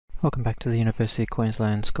Welcome back to the University of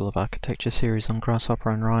Queensland School of Architecture series on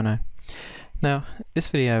Grasshopper and Rhino. Now, this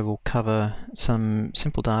video will cover some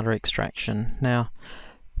simple data extraction. Now,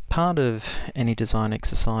 part of any design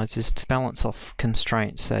exercise is to balance off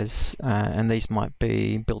constraints and these might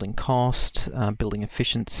be building cost, building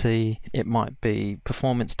efficiency, it might be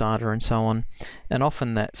performance data and so on, and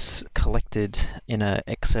often that's collected in a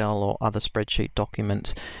Excel or other spreadsheet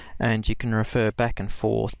document, and you can refer back and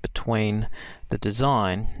forth between the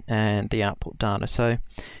design and the output data. So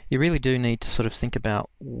you really do need to sort of think about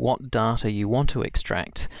what data you want to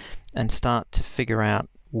extract and start to figure out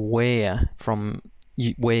where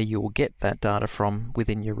you will get that data from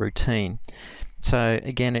within your routine. So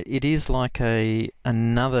again, it is like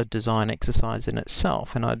another design exercise in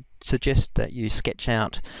itself, and I'd suggest that you sketch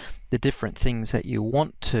out the different things that you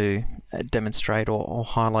want to demonstrate or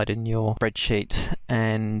highlight in your spreadsheet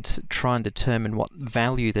and try and determine what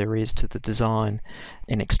value there is to the design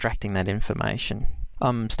in extracting that information.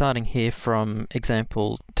 I'm starting here from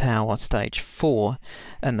ExampleTower stage 4,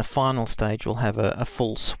 and the final stage will have a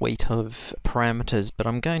full suite of parameters, but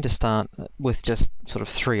I'm going to start with just sort of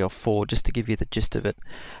 3 or 4 just to give you the gist of it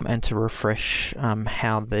and to refresh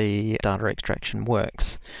how the data extraction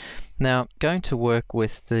works. Now, going to work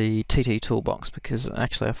with the TT toolbox because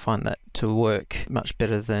actually I find that to work much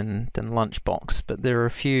better than Lunchbox, but there are a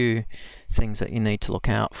few things that you need to look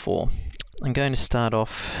out for. I'm going to start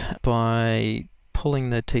off by pulling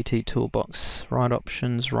the TT toolbox right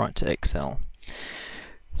options right to Excel.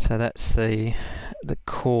 So that's the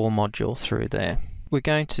core module through there. We're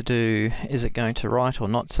going to do, is it going to write or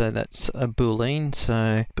not? So that's a boolean,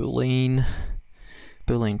 so boolean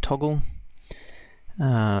toggle.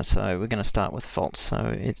 So we're going to start with false, so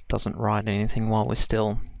it doesn't write anything while we're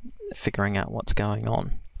still figuring out what's going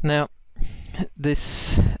on. Now,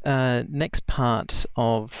 this next part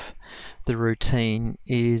of the routine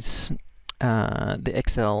is the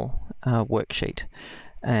Excel worksheet,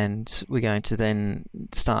 and we're going to then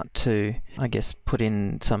start to, I guess, put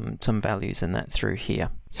in some values in that through here.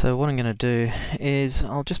 So what I'm going to do is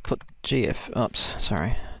I'll just put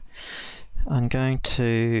I'm going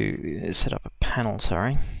to set up a panel,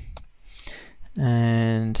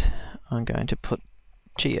 and I'm going to put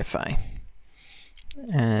GFA,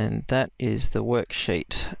 and that is the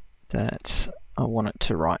worksheet that I want it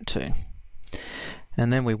to write to.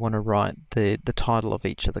 And then we want to write the title of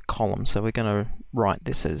each of the columns, so we're going to write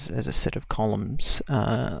this as a set of columns,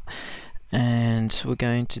 and we're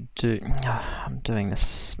going to do, I'm doing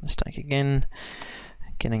this mistake again,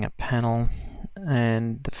 getting a panel,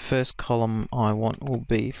 and the first column I want will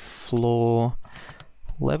be floor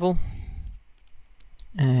level,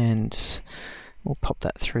 and we'll pop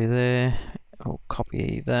that through there. We'll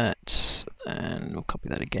copy that, and we'll copy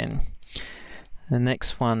that again. The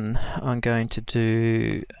next one I'm going to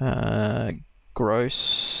do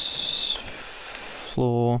gross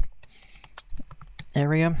floor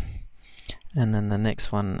area, and then the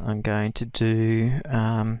next one I'm going to do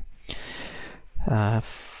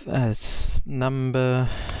number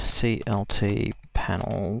CLT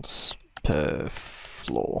panels per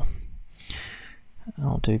floor.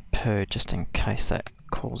 I'll do per just in case that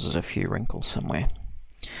causes a few wrinkles somewhere.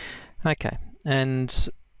 Okay, and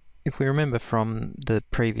if we remember from the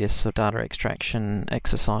previous data extraction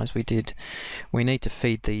exercise we did, we need to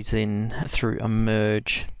feed these in through a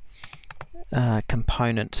merge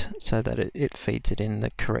component so that it feeds it in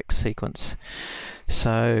the correct sequence.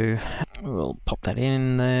 So we'll pop that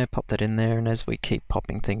in there, and as we keep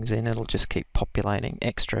popping things in, it'll just keep populating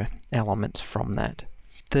extra elements from that.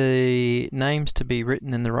 The names to be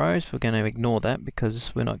written in the rows, we're going to ignore that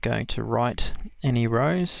because we're not going to write any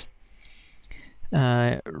rows.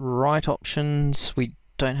 Write options, we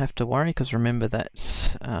don't have to worry because remember that's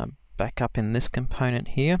back up in this component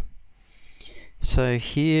here. So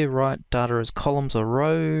here, write data as columns or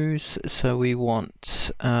rows, so we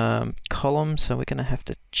want columns, so we're going to have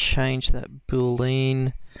to change that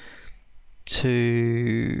boolean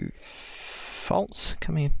to false,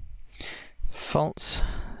 come here, false,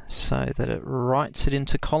 so that it writes it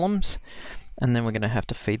into columns, and then we're going to have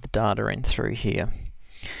to feed the data in through here.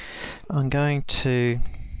 I'm going to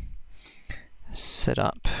set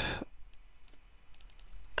up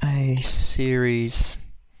a series,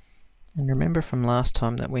 and remember from last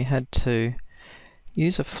time that we had to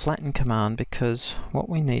use a flatten command because what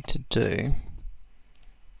we need to do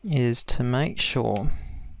is to make sure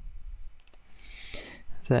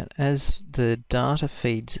that as the data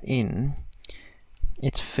feeds in,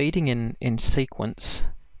 it's feeding in sequence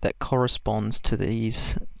that corresponds to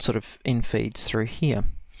these sort of in feeds through here.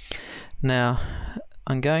 Now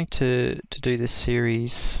I'm going to do this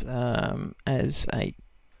series as a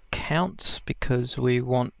count because we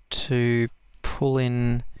want to pull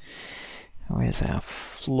in, where's our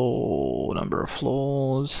floor, number of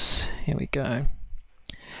floors, here we go.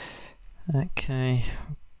 Okay,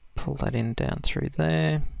 pull that in down through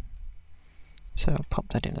there. So I'll pop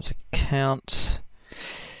that in as a count,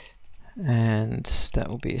 and that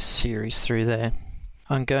will be a series through there.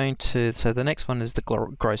 I'm going to, so the next one is the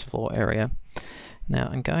gross floor area. Now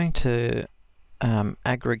I'm going to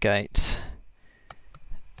aggregate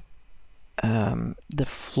the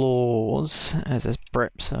floors as a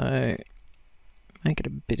BREP, so make it a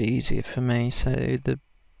bit easier for me. So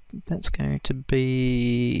that's going to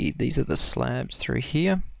be, these are the slabs through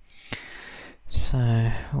here.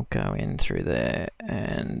 So we'll go in through there,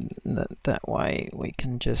 and that way we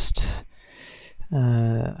can just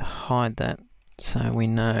hide that, so we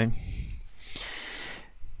know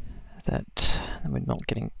that we're not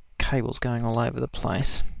getting cables going all over the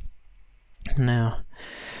place. Now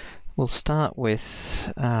we'll start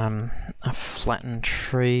with a flattened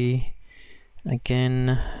tree.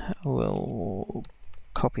 Again, we'll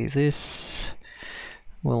copy this,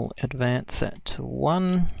 we'll advance that to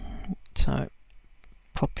 1, so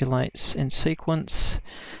populates in sequence.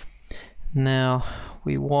 Now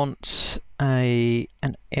we want an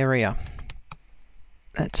area.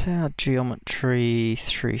 That's our geometry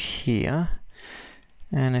through here,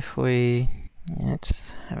 and if we, it's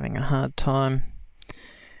having a hard time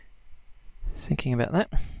thinking about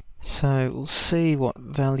that. So we'll see what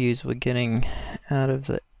values we're getting out of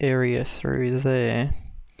the area through there.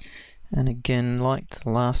 And again, like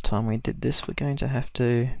the last time we did this, we're going to have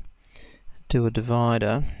to do a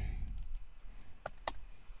divider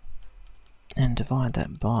and divide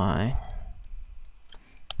that by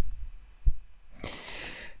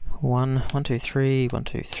 1, 2,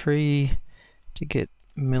 3 to get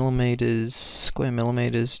millimeters, square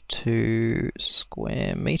millimeters to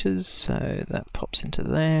square meters, so that pops into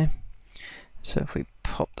there. So if we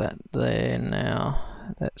pop that there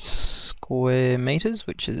now, that's square meters,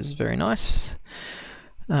 which is very nice.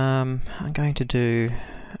 I'm going to do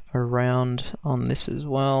a round on this as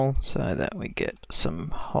well, so that we get some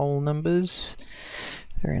whole numbers.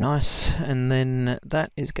 Very nice. And then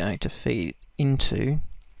that is going to feed into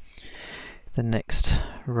the next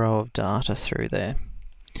row of data through there.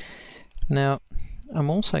 Now I'm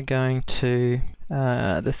also going to,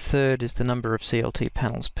 the third is the number of CLT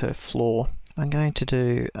panels per floor. I'm going to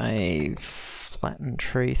do a flattened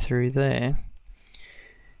tree through there,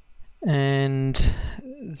 and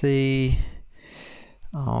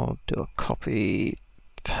I'll do a copy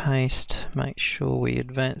paste, make sure we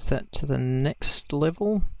advance that to the next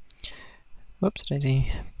level. Whoops,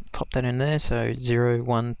 daisy, pop that in there, so 0,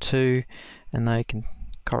 1, 2, and they can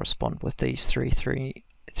correspond with these three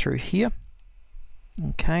through here.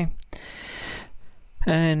 Okay,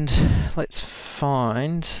 and let's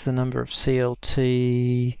find the number of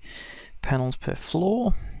CLT panels per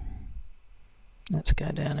floor. Let's go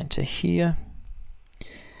down into here.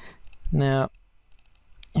 Now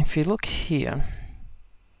if you look here,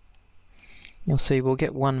 you'll see we'll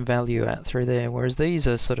get one value out through there, whereas these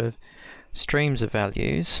are sort of streams of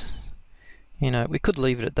values. You know, we could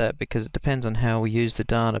leave it at that because it depends on how we use the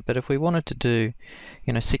data, but if we wanted to do,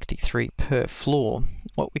 you know, 63 per floor,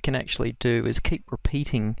 what we can actually do is keep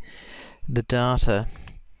repeating the data,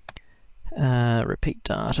 repeat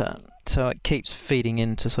data, so it keeps feeding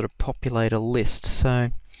in to sort of populate a list.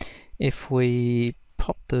 So if we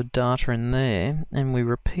pop the data in there and we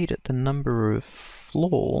repeat it the number of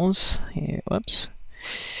floors here, whoops,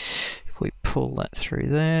 if we pull that through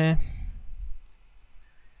there,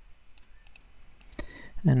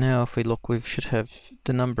 and now if we look, we should have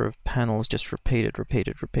the number of panels just repeated.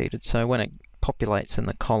 So when it populates in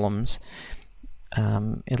the columns,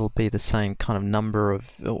 it'll be the same kind of number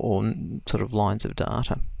of, or sort of lines of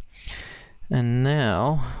data. And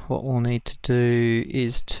now what we'll need to do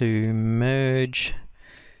is to merge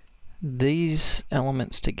these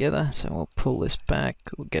elements together. So we'll pull this back,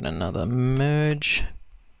 we'll get another merge.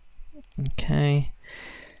 Okay,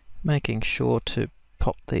 making sure to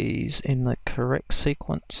pop these in the correct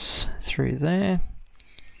sequence through there.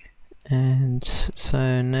 And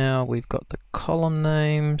so now we've got the column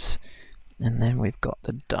names, and then we've got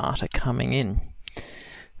the data coming in.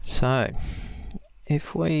 So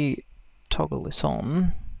if we toggle this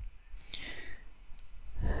on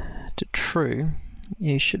to true,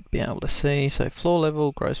 you should be able to see, so floor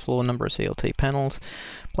level, gross floor, number of CLT panels,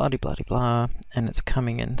 blah de blah de blah, and it's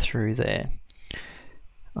coming in through there.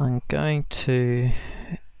 I'm going to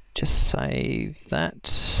just save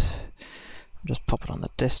that. I'll just pop it on the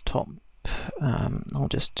desktop. I'll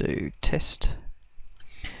just do test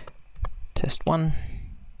 1,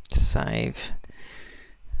 Save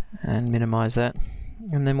and minimize that,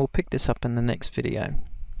 and then we'll pick this up in the next video.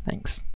 Thanks.